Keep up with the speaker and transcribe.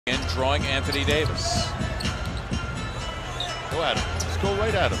And drawing Anthony Davis. Go at him. Just go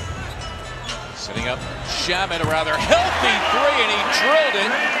right at him. Setting up Shamet, a rather healthy three, and he drilled it.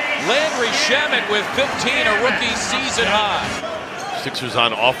 Landry Shamet with 15, a rookie season high. Sixers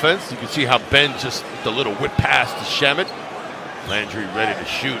on offense. You can see how Ben just the little whip pass to Shamet. Landry ready to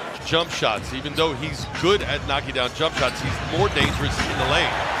shoot. Jump shots. Even though he's good at knocking down jump shots, he's more dangerous in the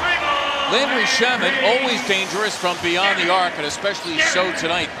lane. Landry Shamet always dangerous from beyond the arc, and especially so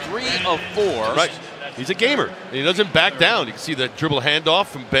tonight. 3 of 4. Right. He's a gamer. And he doesn't back down. You can see that dribble handoff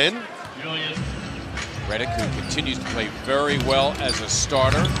from Ben. Redick, who continues to play very well as a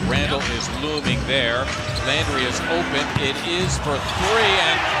starter. Randall is looming there. Landry is open. It is for 3,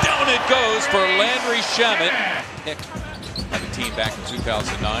 and down it goes for Landry Shamet. Picked by the team back in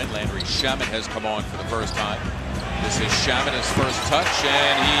 2009. Landry Shamet has come on for the first time. This is Shamet's first touch,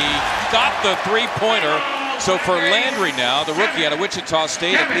 and he got the three-pointer. So for Landry now, the rookie out of Wichita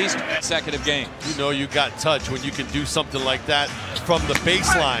State, at least consecutive games. You know you got touch when you can do something like that from the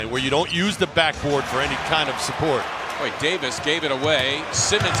baseline, where you don't use the backboard for any kind of support. Boy, Davis gave it away.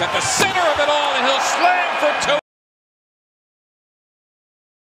 Simmons at the center of it all, and he'll slam for 2.